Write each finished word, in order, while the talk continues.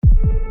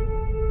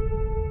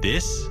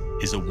This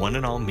is a One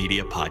and All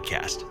Media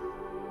podcast.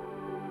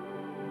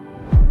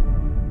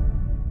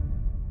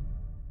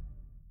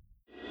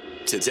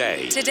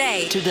 Today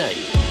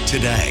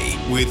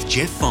with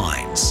Jeff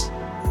Vines,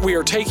 We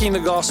are taking the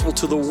gospel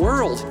to the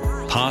world.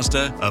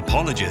 pastor,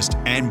 apologist,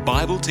 and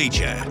Bible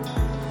teacher.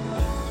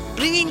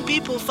 Bringing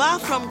people far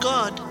from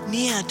God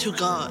near to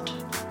God.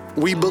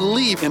 We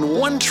believe in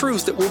one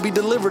truth that will be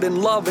delivered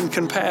in love and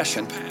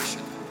compassion,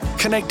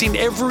 connecting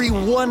every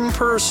one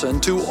person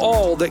to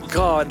all that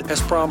God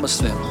has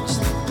promised them.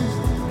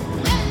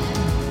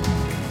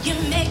 You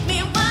make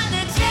me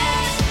wanna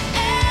dance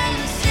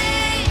and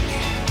sing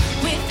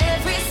with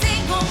every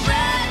single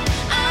breath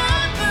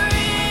I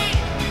breathe.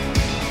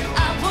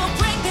 I will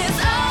bring this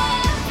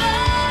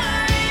offering.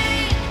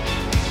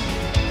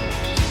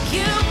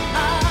 You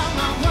are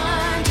my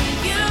wonder,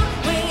 you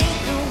with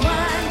the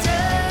wonder.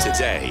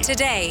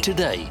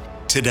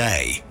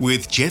 Today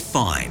with Jeff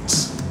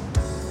Vines.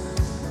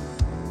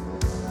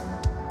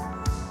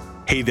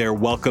 Hey there,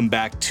 welcome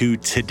back to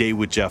Today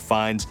with Jeff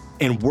Vines.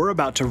 And we're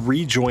about to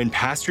rejoin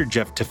Pastor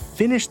Jeff to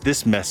finish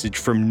this message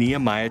from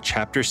Nehemiah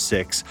chapter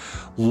 6,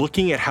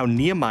 looking at how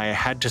Nehemiah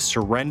had to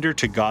surrender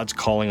to God's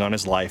calling on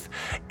his life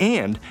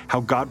and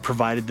how God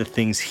provided the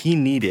things he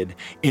needed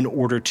in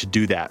order to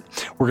do that.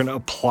 We're going to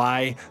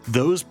apply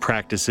those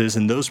practices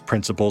and those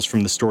principles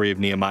from the story of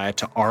Nehemiah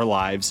to our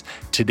lives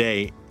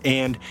today.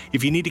 And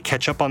if you need to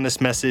catch up on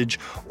this message,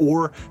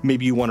 or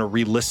maybe you want to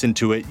re-listen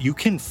to it, you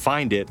can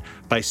find it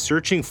by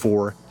searching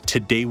for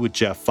Today with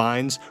Jeff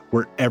Vines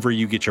wherever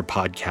you get your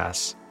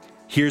podcasts.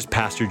 Here's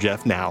Pastor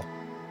Jeff now.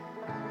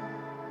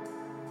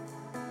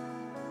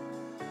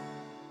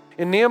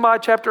 In Nehemiah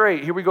chapter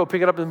 8, here we go,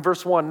 pick it up in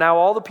verse 1. Now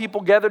all the people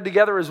gathered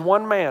together as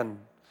one man.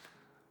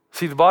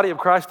 See, the body of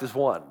Christ is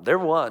one. They're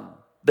one.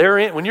 They're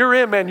in. When you're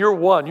in, man, you're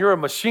one. You're a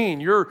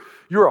machine. You're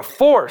a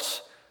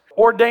force,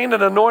 ordained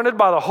and anointed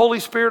by the Holy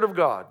Spirit of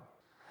God.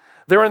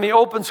 They're in the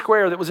open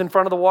square that was in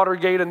front of the water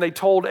gate, and they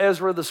told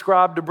Ezra the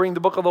scribe to bring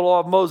the book of the law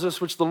of Moses,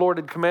 which the Lord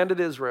had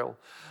commanded Israel.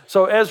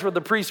 So Ezra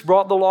the priest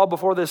brought the law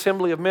before the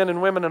assembly of men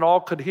and women, and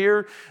all could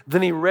hear.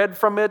 Then he read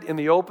from it in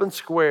the open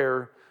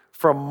square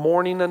from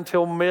morning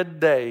until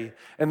midday,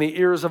 and the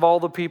ears of all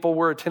the people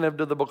were attentive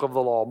to the book of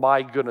the law.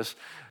 My goodness.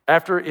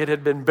 After it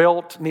had been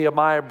built,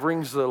 Nehemiah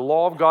brings the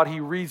law of God. He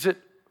reads it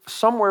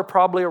somewhere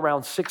probably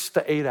around 6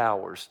 to 8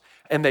 hours,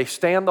 and they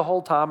stand the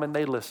whole time and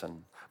they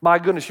listen. My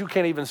goodness, you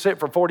can't even sit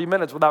for 40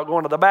 minutes without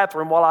going to the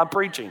bathroom while I'm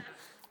preaching.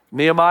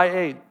 Nehemiah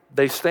 8,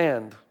 they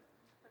stand,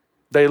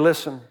 they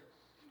listen.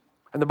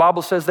 And the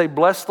Bible says they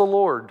blessed the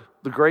Lord,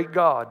 the great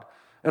God.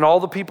 And all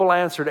the people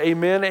answered,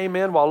 amen,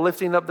 amen, while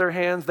lifting up their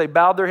hands. They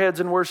bowed their heads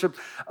and worshiped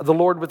the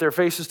Lord with their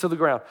faces to the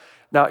ground.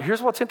 Now,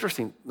 here's what's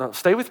interesting. Now,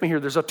 stay with me here.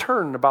 There's a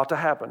turn about to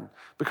happen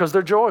because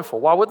they're joyful.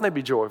 Why wouldn't they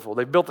be joyful?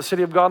 They've built the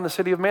city of God and the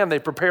city of man. They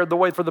prepared the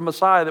way for the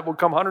Messiah that will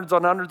come hundreds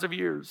on hundreds of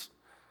years.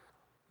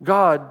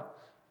 God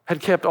had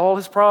kept all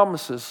his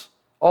promises,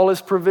 all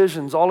his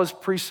provisions, all his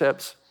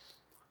precepts.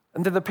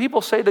 And then the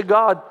people say to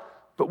God,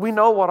 but we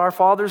know what our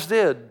fathers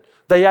did.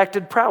 They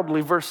acted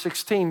proudly, verse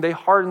 16. They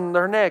hardened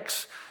their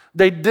necks.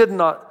 They did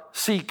not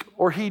seek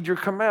or heed your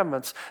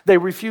commandments. They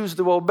refused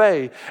to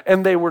obey,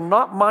 and they were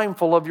not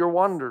mindful of your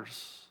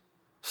wonders.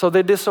 So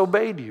they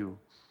disobeyed you.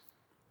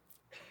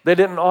 They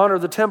didn't honor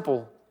the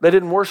temple. They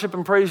didn't worship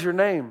and praise your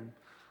name.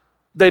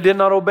 They did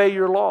not obey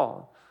your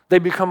law. They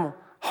become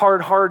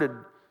hard-hearted,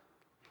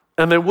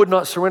 and they would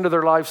not surrender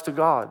their lives to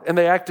God. And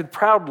they acted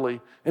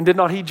proudly and did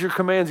not heed your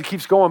commands. It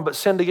keeps going, but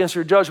sinned against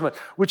your judgment,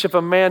 which if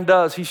a man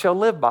does, he shall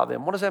live by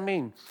them. What does that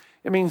mean?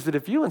 It means that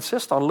if you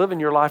insist on living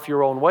your life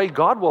your own way,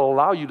 God will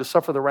allow you to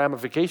suffer the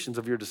ramifications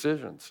of your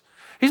decisions.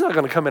 He's not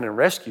going to come in and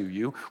rescue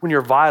you when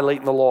you're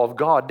violating the law of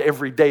God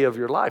every day of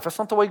your life. That's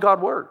not the way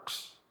God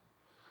works,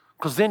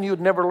 because then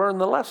you'd never learn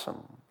the lesson.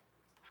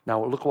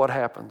 Now look what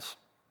happens.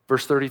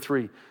 Verse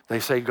 33, they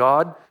say,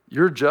 God,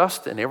 you're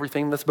just in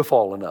everything that's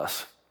befallen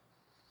us.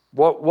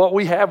 What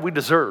we have, we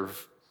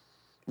deserve.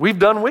 We've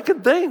done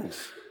wicked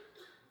things.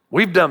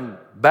 We've done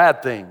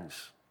bad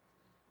things.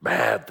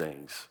 Bad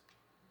things.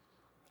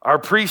 Our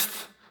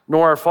priests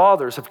nor our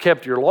fathers have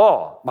kept your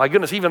law. My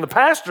goodness, even the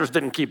pastors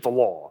didn't keep the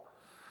law,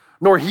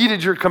 nor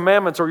heeded your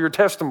commandments or your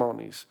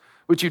testimonies,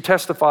 which you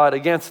testified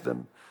against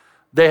them.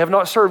 They have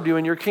not served you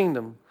in your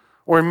kingdom,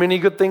 or in many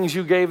good things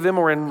you gave them,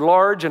 or in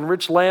large and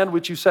rich land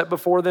which you set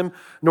before them,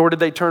 nor did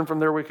they turn from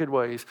their wicked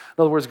ways.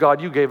 In other words,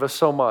 God, you gave us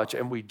so much,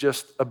 and we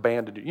just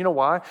abandoned it. You know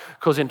why?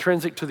 Because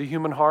intrinsic to the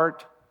human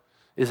heart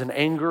is an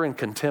anger and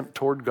contempt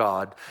toward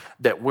God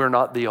that we're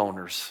not the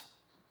owners,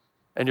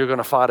 and you're going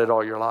to fight it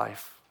all your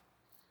life.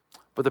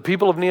 But the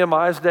people of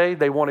Nehemiah's day,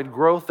 they wanted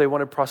growth, they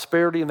wanted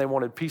prosperity, and they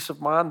wanted peace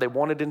of mind. They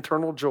wanted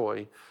internal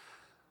joy.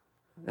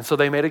 And so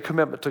they made a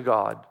commitment to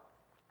God.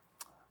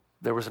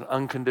 There was an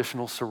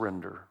unconditional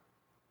surrender.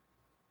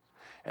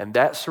 And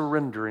that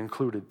surrender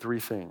included three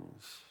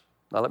things.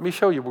 Now let me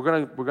show you.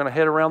 We're going to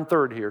head around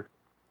third here.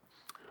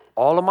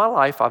 All of my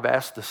life, I've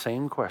asked the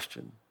same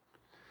question.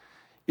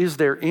 Is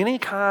there any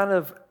kind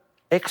of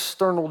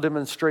external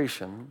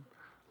demonstration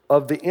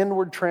of the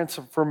inward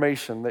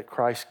transformation that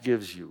Christ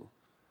gives you?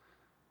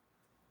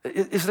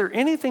 Is there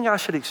anything I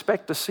should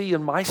expect to see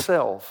in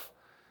myself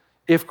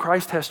if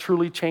Christ has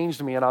truly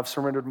changed me and I've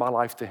surrendered my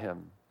life to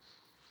him?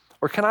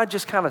 Or can I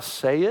just kind of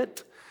say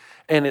it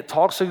and it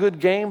talks a good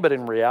game, but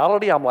in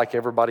reality, I'm like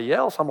everybody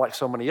else. I'm like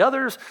so many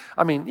others.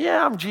 I mean,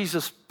 yeah, I'm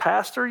Jesus'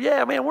 pastor.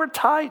 Yeah, man, we're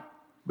tight.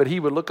 But he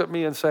would look at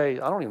me and say,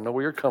 I don't even know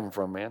where you're coming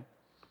from, man.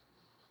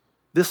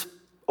 This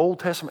Old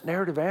Testament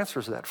narrative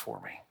answers that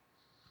for me.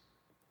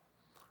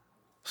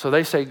 So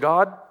they say,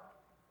 God,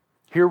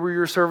 here were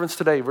your servants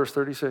today, verse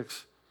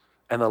 36.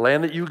 And the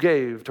land that you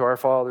gave to our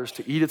fathers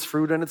to eat its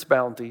fruit and its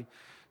bounty,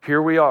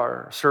 here we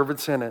are,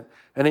 servants in it,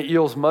 and it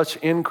yields much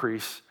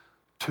increase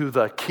to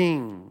the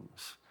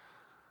kings.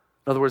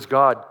 In other words,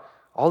 God,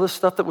 all this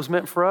stuff that was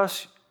meant for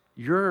us,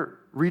 you're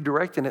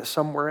redirecting it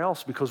somewhere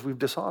else because we've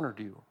dishonored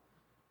you.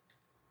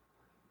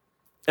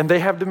 And they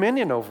have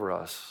dominion over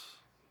us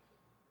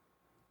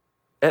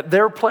at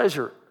their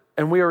pleasure,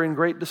 and we are in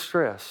great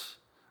distress.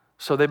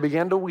 So they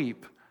began to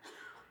weep,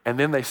 and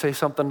then they say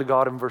something to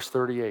God in verse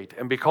 38.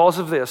 And because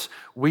of this,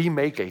 we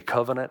make a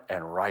covenant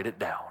and write it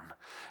down.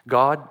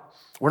 God,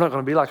 we're not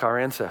going to be like our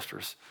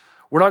ancestors.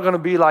 We're not going to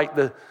be like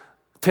the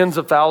tens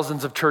of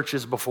thousands of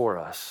churches before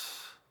us.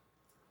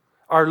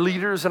 Our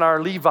leaders and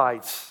our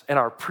Levites and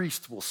our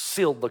priests will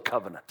seal the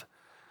covenant.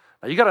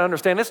 Now you got to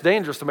understand, it's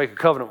dangerous to make a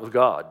covenant with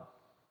God.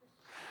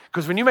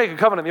 Because when you make a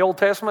covenant in the Old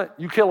Testament,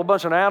 you kill a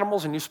bunch of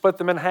animals and you split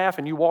them in half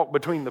and you walk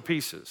between the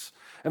pieces.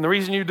 And the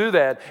reason you do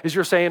that is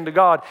you're saying to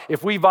God,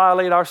 if we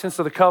violate our sense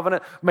of the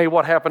covenant, may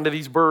what happened to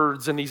these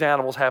birds and these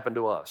animals happen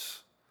to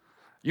us.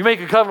 You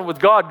make a covenant with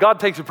God, God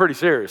takes it pretty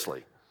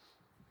seriously.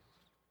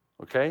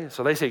 Okay,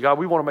 so they say, God,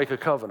 we want to make a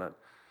covenant.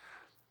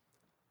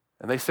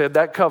 And they said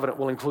that covenant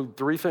will include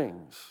three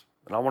things.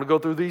 And I want to go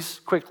through these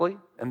quickly,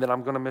 and then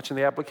I'm going to mention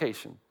the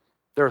application.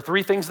 There are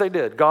three things they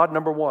did. God,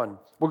 number one,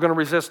 we're going to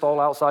resist all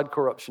outside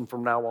corruption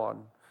from now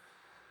on.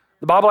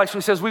 The Bible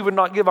actually says we would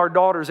not give our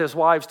daughters as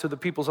wives to the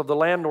peoples of the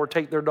land, nor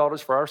take their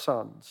daughters for our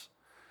sons.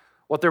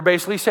 What they're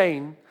basically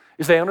saying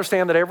is they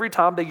understand that every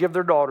time they give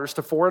their daughters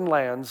to foreign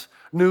lands,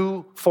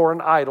 new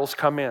foreign idols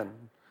come in.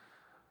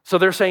 So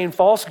they're saying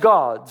false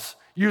gods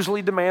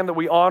usually demand that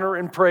we honor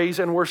and praise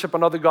and worship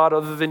another God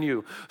other than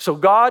you. So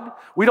God,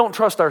 we don't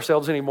trust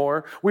ourselves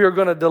anymore. We are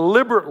going to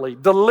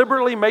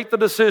deliberately make the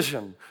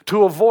decision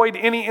to avoid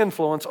any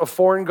influence of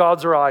foreign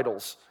gods or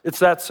idols. It's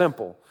that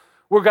simple.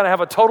 We're going to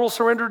have a total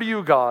surrender to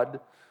you, God.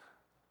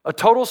 A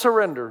total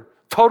surrender,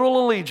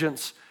 total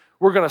allegiance.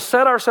 We're going to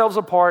set ourselves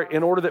apart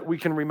in order that we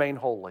can remain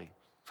holy.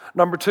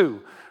 Number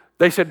two,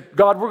 they said,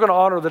 God, we're going to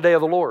honor the day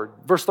of the Lord.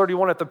 Verse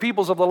 31, if the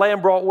peoples of the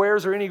land brought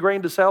wares or any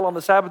grain to sell on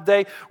the Sabbath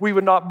day, we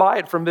would not buy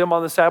it from them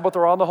on the Sabbath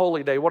or on the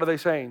holy day. What are they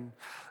saying?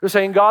 They're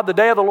saying, God, the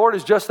day of the Lord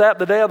is just that,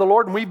 the day of the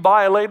Lord, and we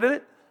violated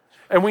it,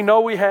 and we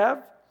know we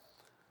have.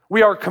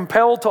 We are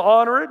compelled to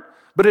honor it,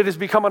 but it has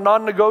become a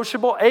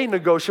negotiable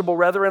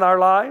in our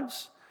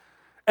lives.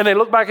 And they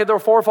look back at their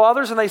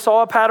forefathers and they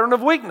saw a pattern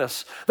of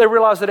weakness. They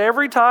realized that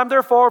every time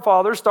their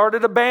forefathers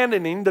started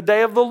abandoning the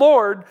day of the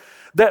Lord,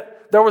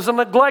 that there was a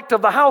neglect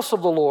of the house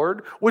of the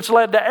Lord, which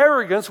led to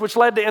arrogance, which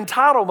led to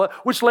entitlement,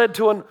 which led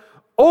to an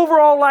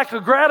overall lack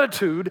of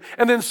gratitude,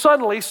 and then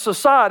suddenly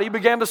society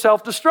began to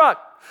self-destruct.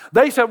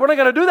 They said, we're not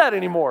going to do that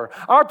anymore.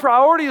 Our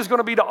priority is going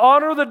to be to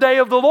honor the day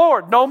of the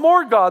Lord. No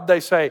more, God, they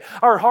say.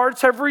 Our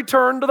hearts have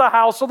returned to the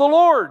house of the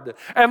Lord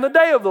and the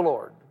day of the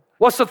Lord.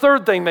 What's the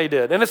third thing they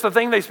did? And it's the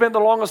thing they spent the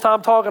longest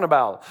time talking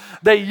about.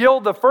 They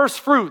yield the first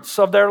fruits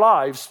of their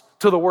lives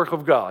to the work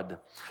of God.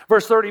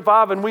 Verse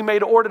 35, and we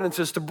made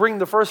ordinances to bring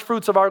the first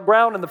fruits of our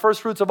ground and the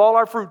first fruits of all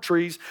our fruit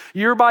trees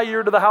year by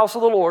year to the house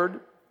of the Lord,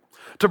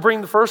 to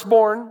bring the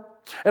firstborn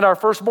and our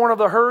firstborn of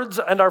the herds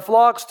and our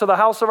flocks to the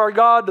house of our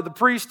God, to the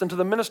priests and to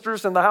the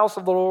ministers in the house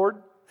of the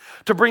Lord,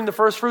 to bring the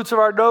first fruits of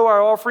our dough,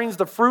 our offerings,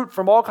 the fruit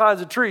from all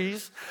kinds of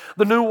trees,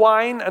 the new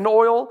wine and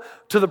oil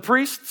to the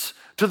priests,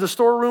 to the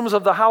storerooms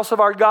of the house of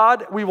our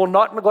God. We will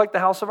not neglect the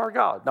house of our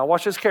God. Now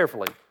watch this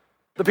carefully.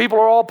 The people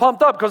are all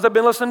pumped up because they've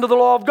been listening to the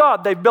law of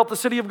God. They've built the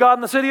city of God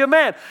and the city of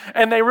man.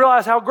 And they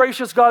realize how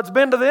gracious God's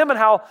been to them and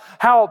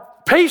how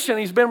patient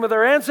he's been with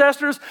their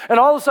ancestors. And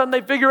all of a sudden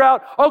they figure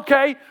out,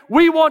 okay,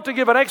 we want to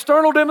give an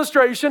external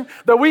demonstration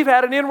that we've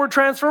had an inward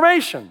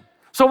transformation.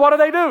 So what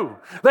do?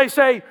 They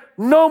say,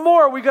 no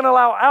more are we going to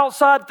allow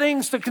outside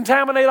things to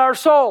contaminate our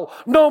soul.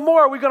 No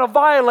more are we going to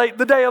violate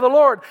the day of the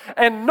Lord.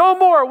 And no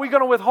more are we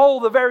going to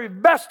withhold the very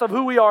best of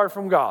who we are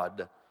from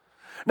God.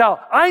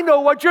 Now, I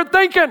know what you're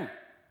thinking.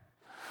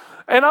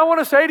 And I want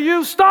to say to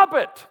you, stop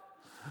it.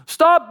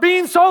 Stop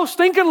being so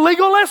stinking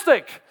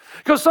legalistic.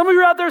 Because some of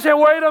you are out there saying,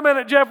 wait a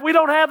minute, Jeff, we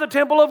don't have the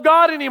temple of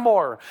God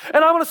anymore.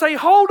 And I'm going to say,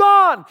 hold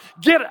on.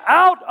 Get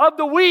out of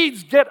the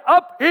weeds. Get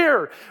up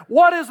here.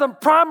 What is the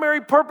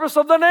primary purpose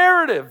of the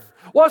narrative?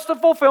 What's the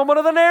fulfillment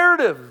of the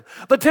narrative?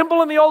 The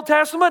temple in the Old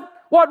Testament,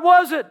 what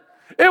was it?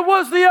 It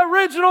was the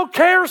original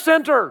care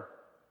center.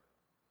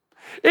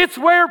 It's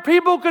where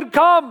people could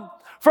come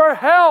for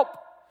help.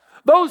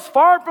 Those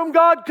far from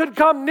God could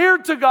come near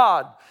to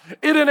God.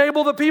 It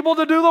enabled the people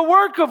to do the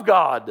work of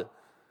God.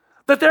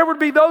 That there would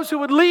be those who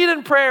would lead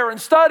in prayer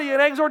and study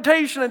and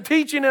exhortation and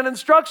teaching and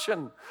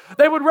instruction.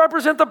 They would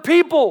represent the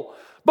people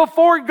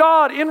before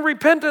God in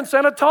repentance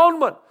and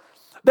atonement.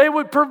 They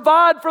would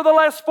provide for the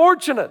less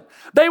fortunate.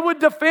 They would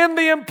defend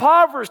the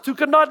impoverished who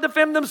could not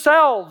defend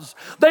themselves.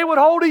 They would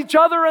hold each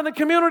other and the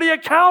community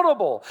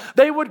accountable.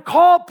 They would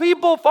call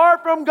people far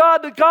from God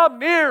to come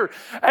near.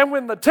 And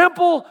when the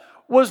temple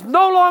was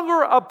no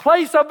longer a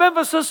place of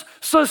emphasis,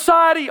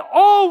 society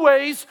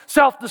always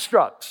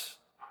self-destructs.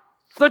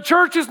 The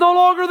church is no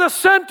longer the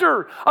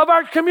center of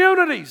our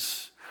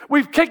communities.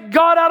 We've kicked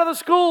God out of the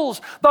schools,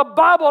 the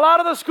Bible out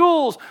of the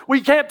schools. We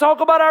can't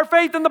talk about our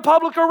faith in the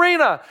public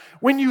arena.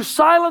 When you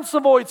silence the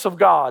voice of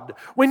God,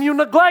 when you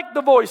neglect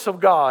the voice of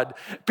God,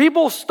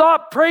 people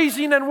stop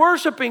praising and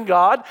worshiping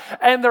God,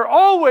 and they're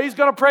always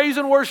going to praise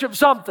and worship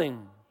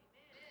something.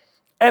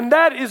 And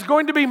that is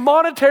going to be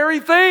monetary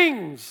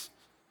things.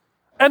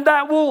 And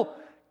that will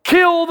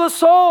kill the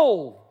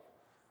soul.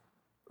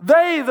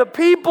 They, the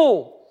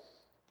people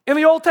in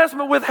the Old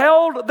Testament,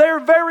 withheld their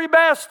very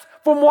best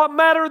from what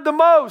mattered the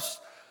most.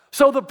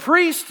 So the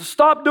priests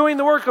stopped doing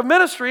the work of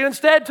ministry and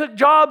instead took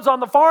jobs on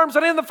the farms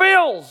and in the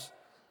fields.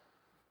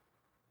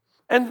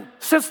 And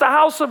since the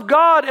house of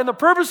God and the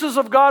purposes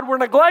of God were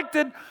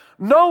neglected,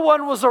 no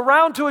one was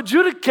around to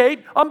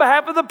adjudicate on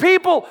behalf of the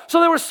people.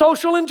 So there was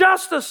social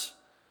injustice.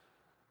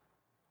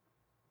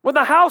 When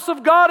the house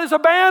of God is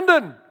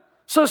abandoned,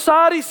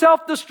 society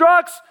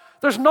self-destructs.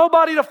 There's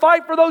nobody to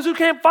fight for those who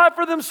can't fight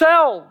for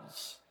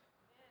themselves.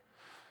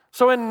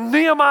 So in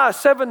Nehemiah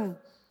 7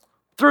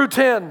 through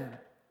 10,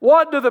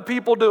 what do the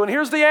people do? And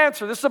here's the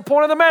answer. This is the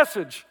point of the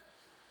message.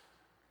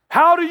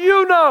 How do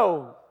you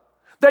know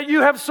that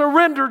you have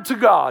surrendered to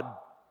God?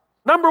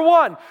 Number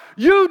one,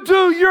 you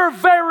do your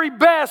very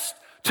best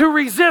to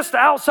resist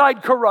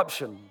outside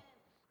corruption.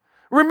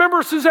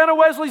 Remember Susanna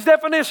Wesley's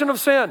definition of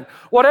sin.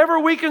 Whatever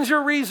weakens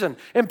your reason,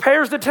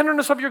 impairs the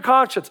tenderness of your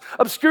conscience,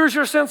 obscures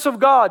your sense of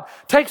God,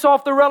 takes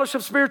off the relish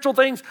of spiritual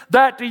things,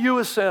 that to you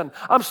is sin.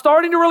 I'm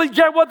starting to really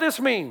get what this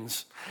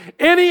means.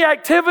 Any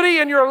activity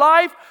in your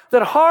life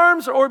that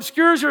harms or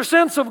obscures your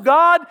sense of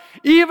God,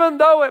 even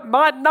though it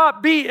might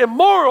not be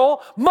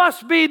immoral,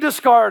 must be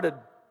discarded.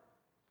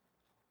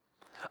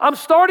 I'm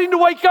starting to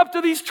wake up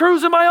to these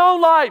truths in my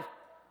own life.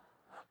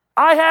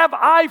 I have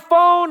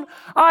iPhone,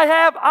 I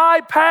have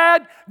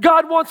iPad.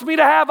 God wants me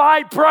to have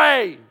I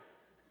pray.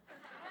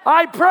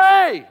 I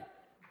pray.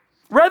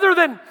 Rather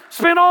than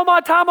spend all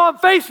my time on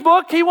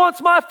Facebook, He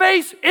wants my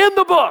face in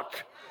the book.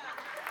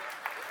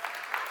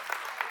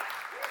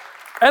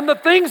 And the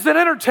things that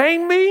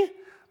entertain me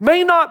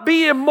may not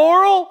be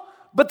immoral,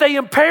 but they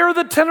impair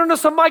the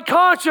tenderness of my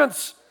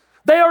conscience.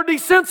 They are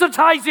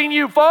desensitizing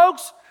you,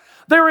 folks.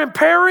 They're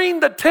impairing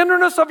the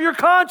tenderness of your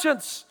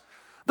conscience.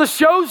 The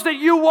shows that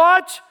you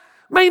watch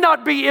may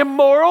not be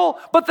immoral,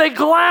 but they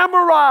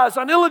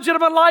glamorize an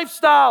illegitimate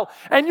lifestyle,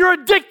 and you're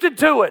addicted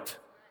to it.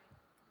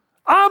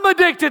 I'm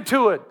addicted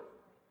to it.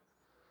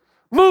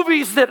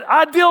 Movies that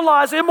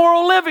idealize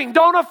immoral living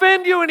don't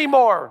offend you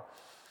anymore.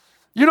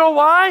 You know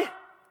why?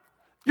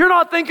 You're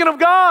not thinking of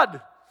God.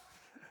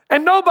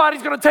 And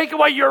nobody's going to take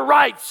away your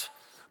rights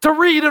to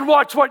read and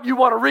watch what you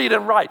want to read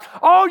and write.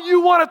 All you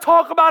want to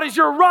talk about is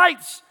your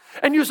rights.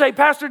 And you say,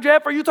 Pastor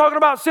Jeff, are you talking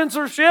about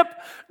censorship?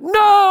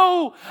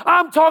 No,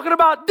 I'm talking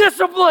about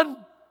discipline.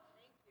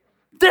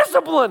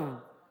 Discipline.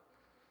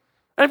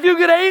 And if you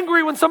get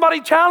angry when somebody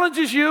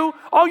challenges you,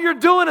 all you're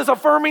doing is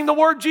affirming the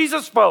word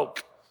Jesus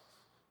spoke.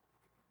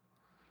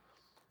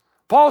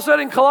 Paul said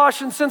in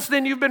Colossians, since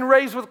then you've been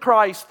raised with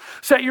Christ.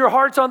 Set your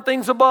hearts on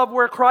things above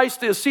where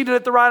Christ is, seated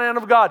at the right hand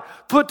of God.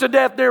 Put to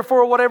death,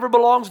 therefore, whatever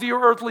belongs to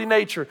your earthly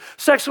nature.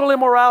 Sexual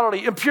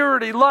immorality,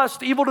 impurity,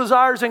 lust, evil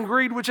desires, and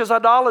greed, which is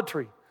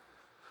idolatry.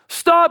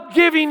 Stop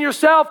giving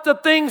yourself to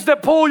things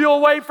that pull you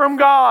away from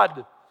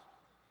God.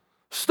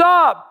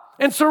 Stop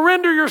and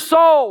surrender your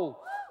soul.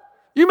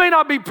 You may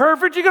not be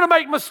perfect. You're going to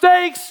make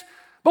mistakes.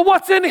 But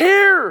what's in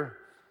here?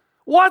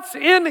 What's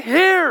in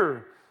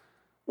here?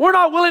 We're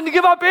not willing to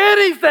give up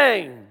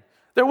anything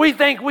that we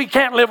think we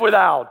can't live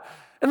without.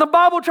 And the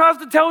Bible tries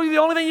to tell you the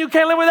only thing you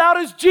can't live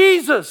without is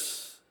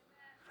Jesus.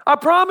 I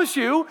promise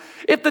you,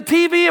 if the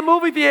TV and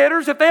movie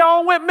theaters, if they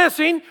all went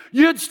missing,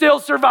 you'd still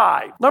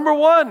survive. Number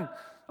one,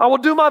 I will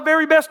do my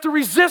very best to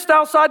resist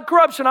outside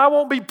corruption. I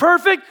won't be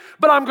perfect,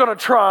 but I'm going to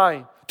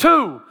try.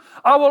 Two,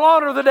 I will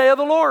honor the day of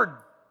the Lord.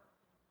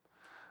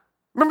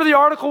 Remember the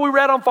article we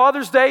read on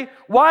Father's Day?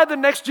 Why the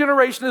next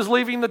generation is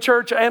leaving the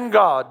church and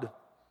God.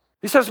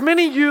 He says,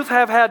 many youth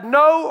have had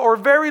no or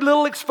very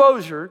little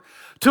exposure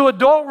to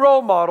adult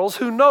role models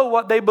who know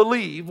what they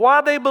believe,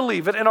 why they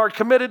believe it, and are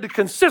committed to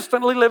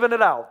consistently living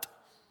it out.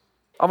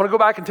 I'm going to go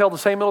back and tell the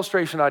same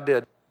illustration I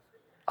did.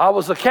 I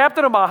was the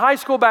captain of my high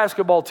school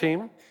basketball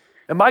team,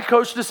 and my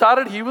coach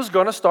decided he was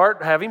going to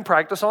start having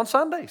practice on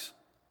Sundays.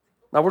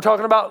 Now, we're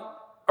talking about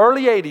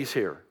early 80s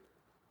here.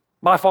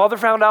 My father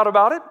found out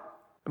about it,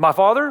 and my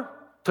father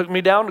took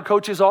me down to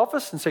Coach's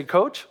office and said,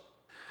 Coach,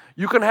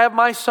 you can have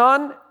my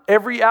son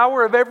every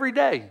hour of every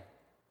day.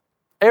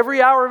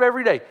 Every hour of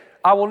every day.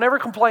 I will never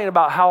complain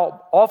about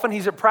how often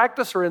he's at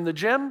practice or in the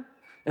gym.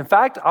 In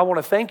fact, I want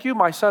to thank you.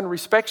 My son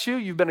respects you.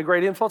 You've been a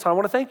great influence. I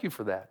want to thank you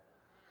for that.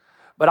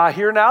 But I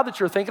hear now that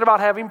you're thinking about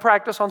having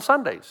practice on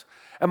Sundays.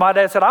 And my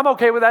dad said, I'm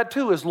okay with that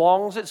too, as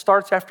long as it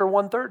starts after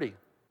 1:30.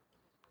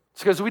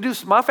 It's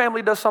because my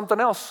family does something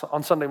else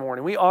on Sunday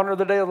morning. We honor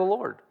the day of the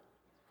Lord.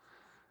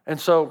 And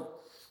so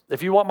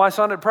if you want my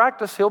son at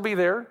practice, he'll be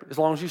there as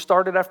long as you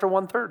start it after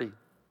 1:30.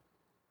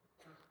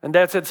 And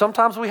Dad said,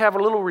 sometimes we have a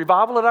little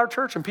revival at our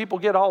church and people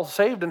get all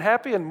saved and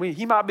happy, and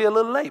he might be a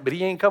little late, but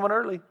he ain't coming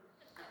early.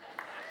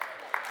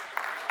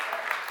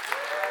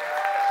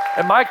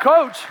 And my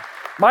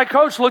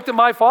coach looked at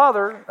my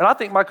father, and I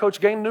think my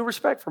coach gained new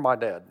respect for my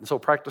dad. And so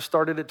practice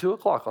started at 2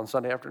 o'clock on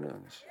Sunday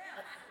afternoons.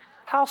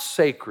 How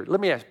sacred,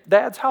 let me ask,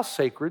 dads, how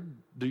sacred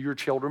do your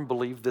children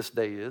believe this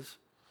day is?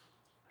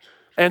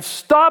 And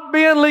stop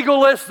being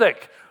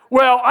legalistic.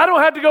 Well, I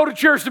don't have to go to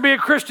church to be a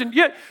Christian.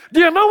 Do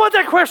you know what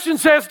that question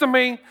says to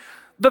me?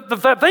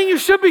 The thing you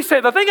should be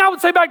saying, the thing I would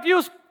say back to you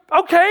is,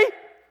 okay,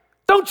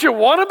 don't you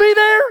want to be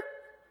there?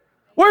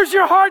 Where's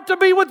your heart to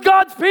be with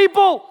God's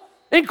people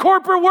in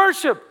corporate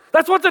worship?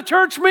 That's what the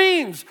church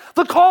means.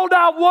 The called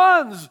out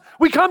ones.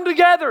 We come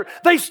together.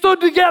 They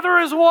stood together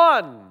as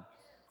one.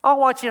 I'll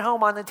watch it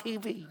home on the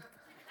TV.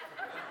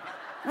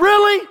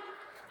 Really?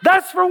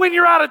 That's for when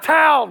you're out of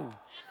town.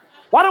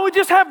 Why don't we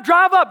just have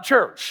drive-up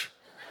church?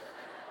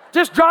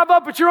 Just drive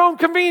up at your own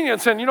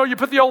convenience, and you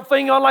put the old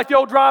thing on like the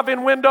old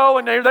drive-in window,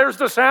 and there's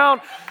the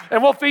sound,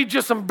 and we'll feed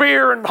you some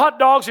beer and hot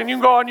dogs, and you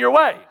can go on your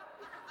way.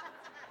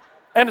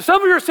 And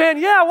some of you are saying,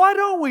 yeah, why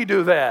don't we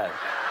do that?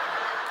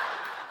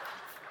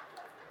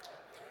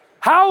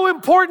 How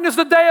important is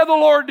the day of the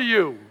Lord to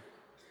you?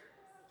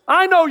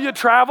 I know you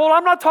traveled.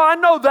 I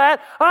know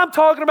that. I'm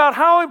talking about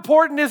how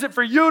important is it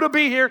for you to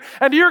be here,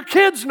 and do your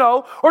kids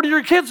know, or do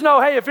your kids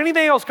know, hey, if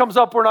anything else comes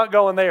up, we're not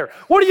going there?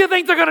 What do you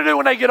think they're going to do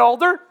when they get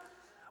older?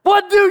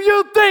 What do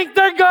you think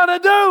they're going to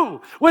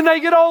do when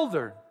they get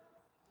older?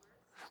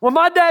 When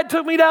my dad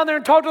took me down there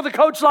and talked to the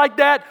coach like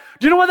that,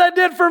 do you know what that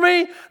did for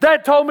me?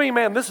 That told me,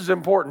 man, this is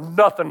important.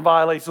 Nothing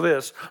violates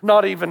this,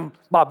 not even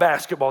my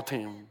basketball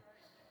team.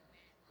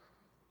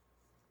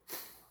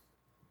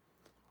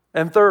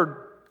 And third,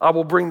 I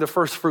will bring the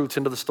first fruits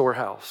into the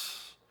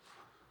storehouse.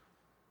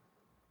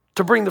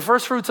 To bring the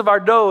first fruits of our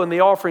dough and the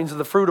offerings of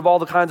the fruit of all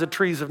the kinds of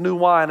trees of new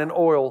wine and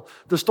oil,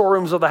 the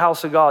storerooms of the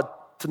house of God,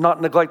 to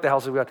not neglect the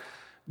house of God.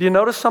 Do you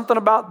notice something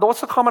about,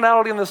 what's the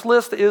commonality in this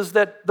list is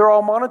that they're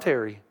all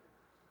monetary.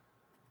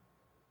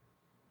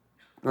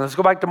 Now let's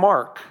go back to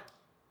Mark.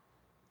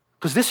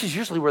 Because this is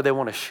usually where they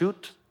want to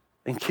shoot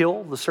and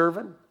kill the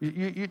servant.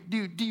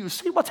 Do you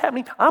see what's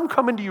happening? I'm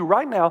coming to you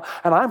right now,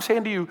 and I'm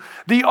saying to you,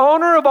 the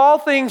owner of all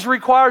things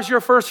requires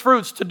your first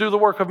fruits to do the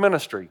work of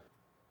ministry.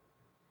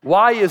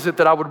 Why is it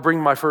that I would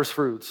bring my first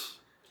fruits?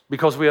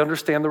 Because we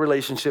understand the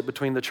relationship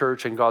between the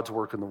church and God's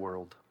work in the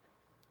world.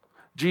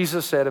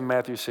 Jesus said in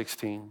Matthew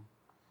 16,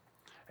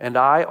 and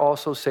I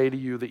also say to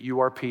you that you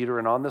are Peter,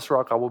 and on this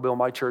rock I will build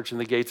my church, and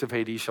the gates of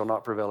Hades shall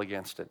not prevail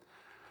against it.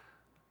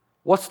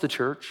 What's the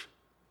church?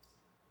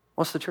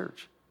 What's the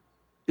church?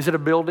 Is it a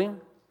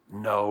building?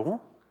 No.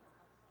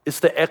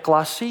 It's the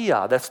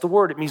ecclesia. That's the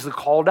word. It means the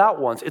called out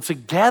ones. It's a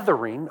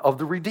gathering of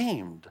the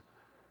redeemed.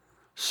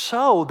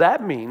 So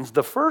that means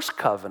the first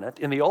covenant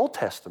in the Old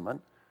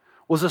Testament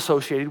was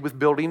associated with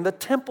building the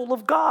temple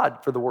of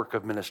God for the work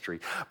of ministry.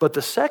 But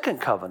the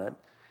second covenant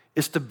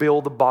is to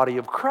build the body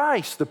of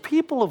Christ, the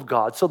people of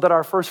God, so that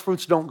our first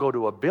fruits don't go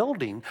to a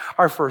building.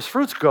 Our first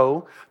fruits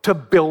go to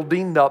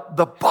building up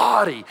the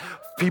body.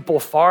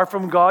 People far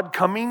from God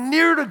coming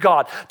near to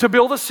God, to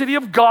build a city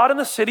of God and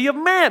the city of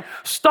man.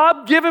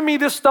 Stop giving me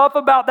this stuff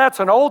about that's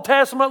an Old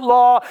Testament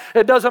law.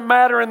 It doesn't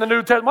matter in the New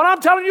Testament. What I'm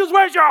telling you is,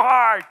 where's your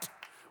heart?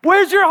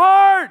 Where's your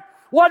heart?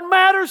 What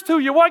matters to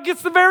you? What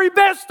gets the very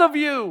best of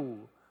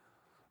you?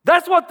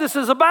 That's what this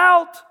is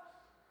about.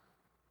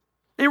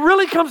 It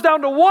really comes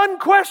down to one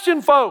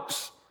question,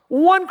 folks.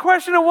 One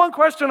question and one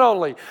question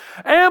only.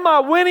 Am I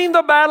winning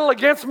the battle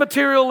against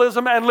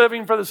materialism and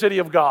living for the city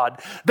of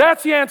God?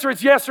 That's the answer.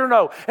 It's yes or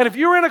no. And if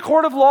you were in a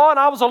court of law and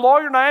I was a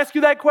lawyer and I asked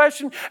you that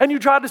question and you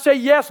tried to say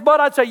yes, but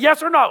I'd say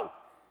yes or no.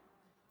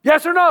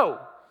 Yes or no.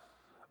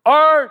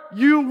 Are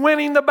you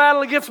winning the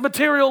battle against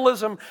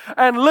materialism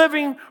and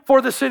living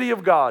for the city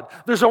of God?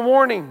 There's a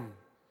warning.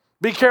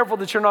 Be careful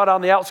that you're not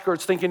on the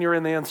outskirts thinking you're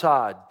in the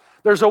inside.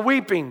 There's a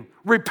weeping.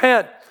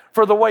 Repent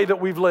for the way that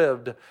we've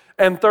lived.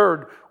 And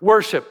third,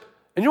 worship.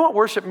 And you know what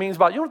worship means?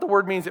 You know what the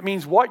word means? It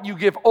means what you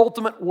give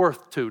ultimate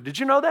worth to. Did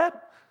you know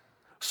that?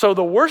 So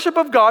the worship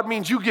of God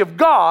means you give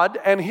God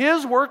and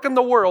His work in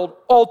the world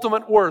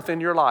ultimate worth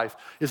in your life.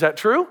 Is that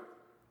true?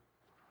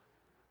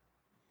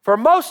 For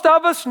most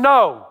of us,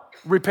 no.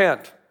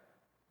 Repent.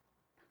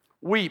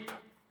 Weep.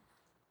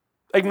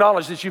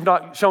 Acknowledge that you've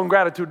not shown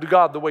gratitude to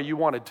God the way you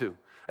wanted to.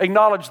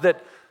 Acknowledge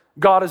that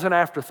God is an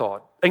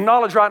afterthought.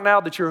 Acknowledge right now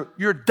that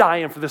you're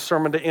dying for this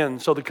sermon to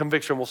end so the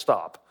conviction will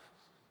stop.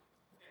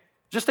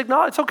 Just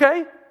acknowledge, it's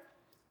okay.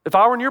 If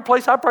I were in your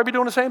place, I'd probably be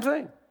doing the same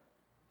thing.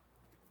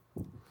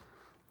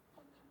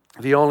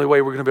 The only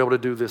way we're going to be able to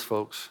do this,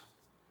 folks,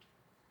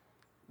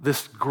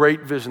 this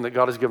great vision that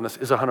God has given us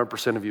is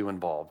 100% of you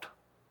involved.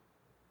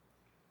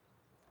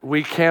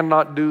 We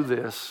cannot do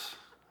this.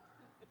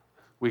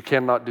 We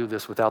cannot do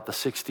this without the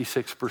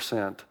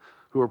 66%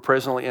 who are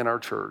presently in our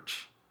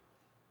church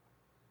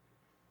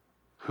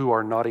who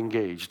are not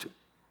engaged.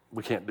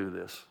 We can't do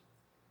this.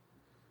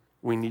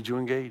 We need you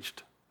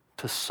engaged.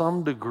 To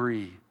some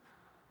degree,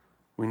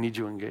 we need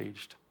you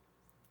engaged.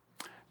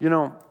 You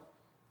know,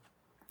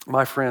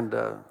 my friend,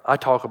 I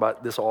talk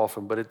about this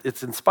often, but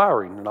it's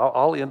inspiring, and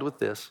I'll end with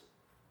this.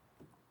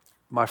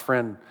 My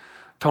friend,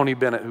 Tony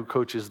Bennett, who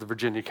coaches the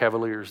Virginia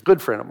Cavaliers,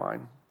 good friend of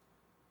mine.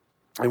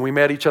 And we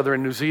met each other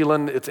in New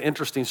Zealand. It's an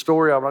interesting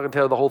story. I'm not going to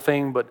tell you the whole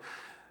thing, but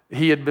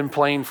he had been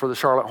playing for the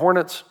Charlotte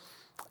Hornets.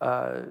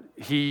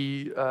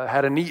 He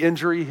had a knee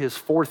injury his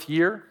 4th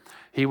year.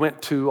 He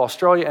went to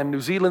Australia and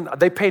New Zealand.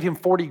 They paid him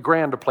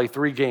 $40,000 to play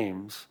 3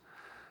 games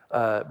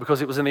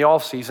because it was in the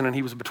off season and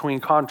he was between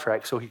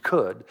contracts, so he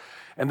could.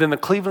 And then the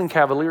Cleveland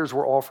Cavaliers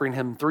were offering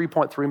him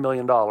 $3.3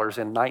 million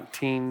in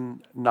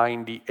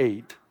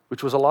 1998,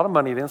 which was a lot of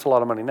money then. It's a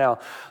lot of money now.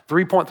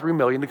 $3.3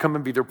 million to come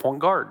and be their point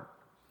guard.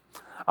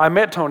 I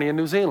met Tony in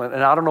New Zealand,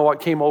 and I don't know what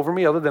came over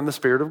me other than the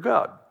Spirit of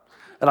God.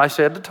 And I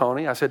said to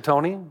Tony,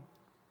 Tony,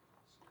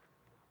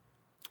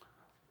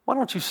 why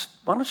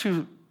don't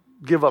you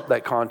give up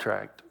that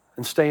contract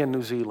and stay in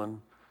New Zealand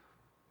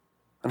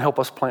and help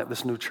us plant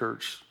this new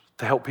church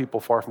to help people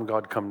far from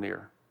God come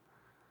near?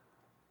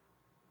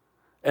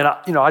 And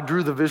I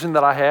drew the vision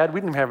that I had. We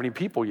didn't have any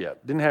people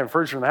yet. Didn't have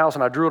furniture in the house,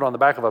 and I drew it on the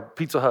back of a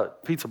Pizza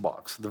Hut pizza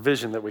box, the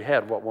vision that we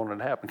had, what wanted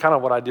to happen. Kind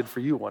of what I did for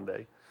you one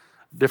day.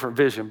 Different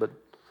vision, but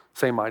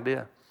same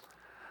idea.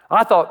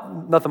 I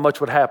thought nothing much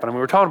would happen. And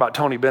we were talking about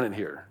Tony Bennett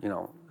here,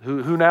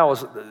 who now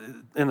is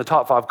in the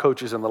top 5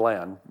 coaches in the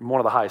land, one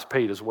of the highest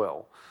paid as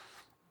well.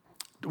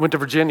 Went to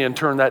Virginia and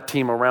turned that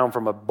team around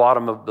from a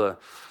bottom of the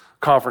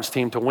conference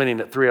team to winning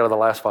it 3 out of the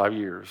last 5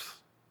 years.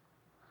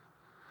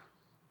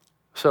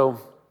 So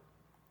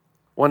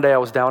one day I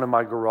was down in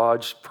my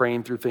garage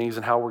praying through things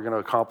and how we're going to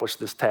accomplish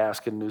this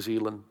task in New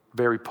Zealand.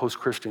 Very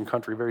post-Christian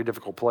country, very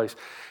difficult place.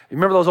 You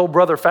remember those old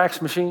Brother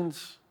fax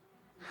machines?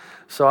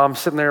 So I'm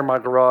sitting there in my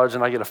garage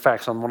and I get a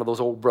fax on one of those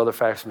old Brother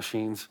fax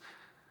machines.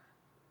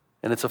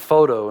 And it's a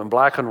photo in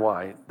black and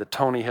white that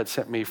Tony had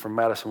sent me from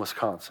Madison,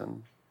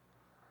 Wisconsin.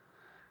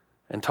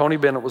 And Tony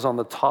Bennett was on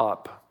the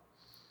top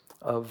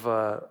of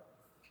a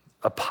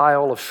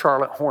pile of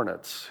Charlotte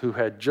Hornets who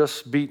had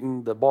just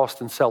beaten the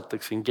Boston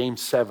Celtics in Game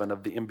 7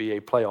 of the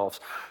NBA playoffs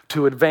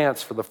to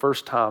advance for the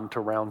first time to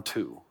round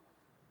 2.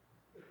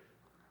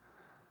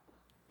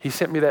 He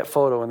sent me that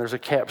photo, and there's a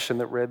caption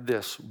that read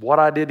this: "What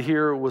I did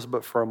here was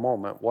but for a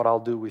moment. What I'll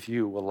do with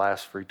you will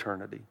last for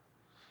eternity."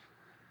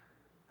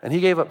 And he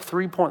gave up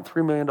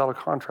 $3.3 million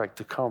contract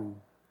to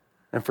come,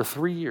 and for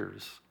 3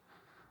 years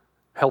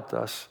helped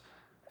us.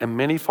 And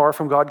many far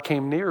from God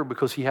came near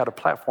because he had a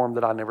platform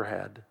that I never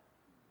had.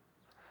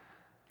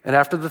 And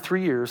after the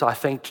 3 years, I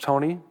thanked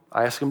Tony.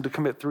 I asked him to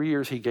commit 3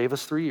 years. He gave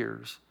us 3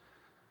 years.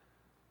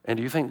 And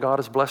do you think God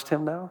has blessed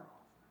him now?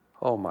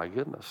 Oh my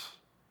goodness.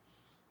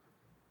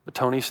 But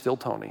Tony's still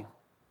Tony.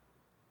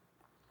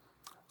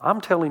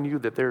 I'm telling you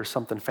that there's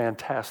something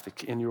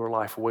fantastic in your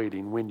life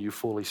waiting when you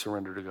fully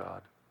surrender to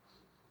God.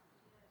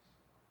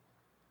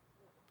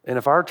 And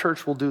if our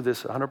church will do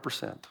this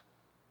 100%,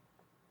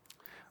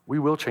 we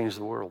will change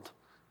the world.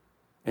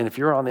 And if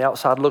you're on the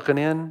outside looking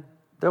in,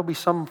 there'll be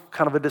some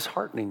kind of a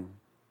disheartening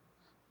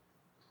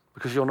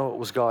because you'll know it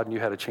was God and you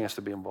had a chance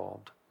to be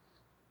involved.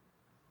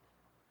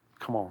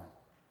 Come on.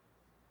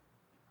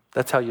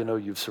 That's how you know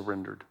you've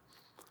surrendered.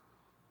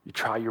 You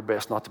try your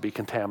best not to be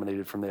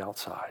contaminated from the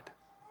outside.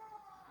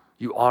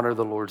 You honor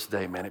the Lord's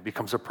day, man. It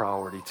becomes a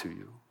priority to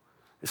you.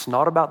 It's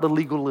not about the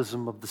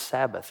legalism of the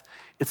Sabbath.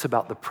 It's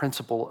about the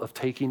principle of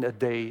taking a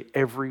day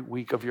every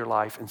week of your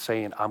life and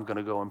saying, I'm going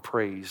to go and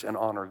praise and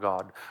honor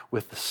God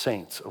with the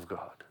saints of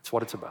God. That's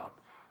what it's about.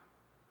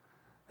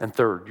 And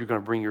third, you're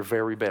going to bring your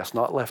very best,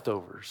 not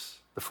leftovers.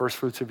 The first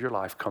fruits of your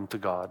life come to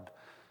God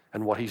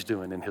and what he's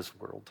doing in his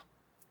world.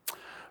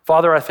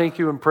 Father, I thank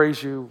you and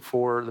praise you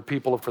for the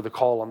people, for the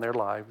call on their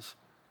lives.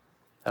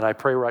 And I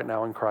pray right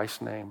now in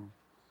Christ's name,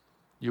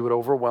 you would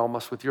overwhelm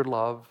us with your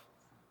love,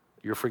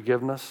 your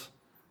forgiveness,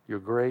 your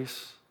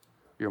grace,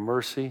 your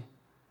mercy,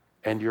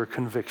 and your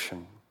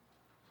conviction,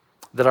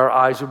 that our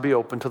eyes would be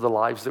open to the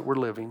lives that we're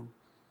living.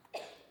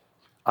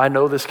 I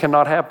know this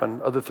cannot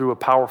happen other through a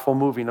powerful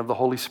moving of the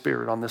Holy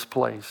Spirit on this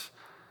place.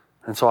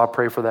 And so I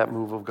pray for that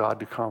move of God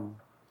to come.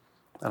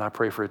 And I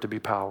pray for it to be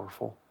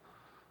powerful.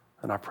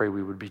 And I pray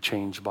we would be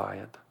changed by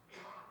it.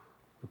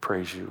 We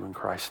praise you in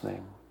Christ's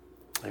name.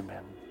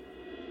 Amen.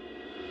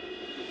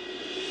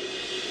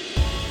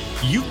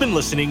 You've been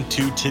listening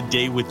to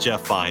Today with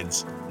Jeff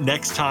Vines.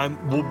 Next time,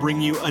 we'll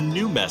bring you a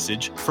new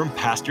message from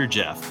Pastor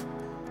Jeff.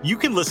 You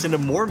can listen to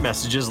more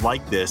messages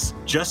like this.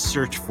 Just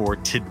search for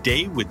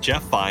Today with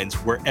Jeff Vines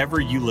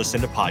wherever you listen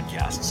to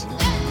podcasts.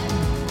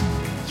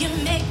 You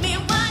make me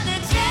wanna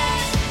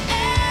dance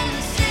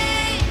and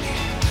sing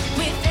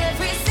with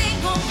every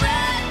single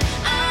breath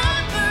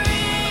I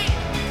breathe.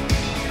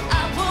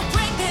 I will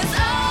bring this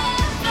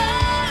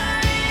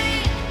offering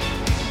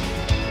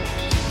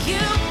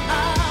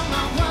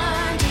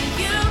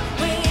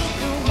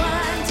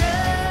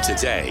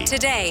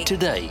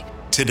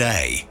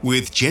Today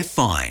with Jeff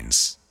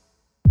Vines.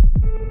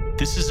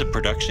 This is a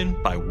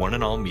production by One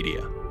and All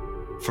Media.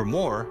 For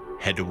more,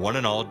 head to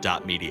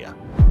oneandall.media.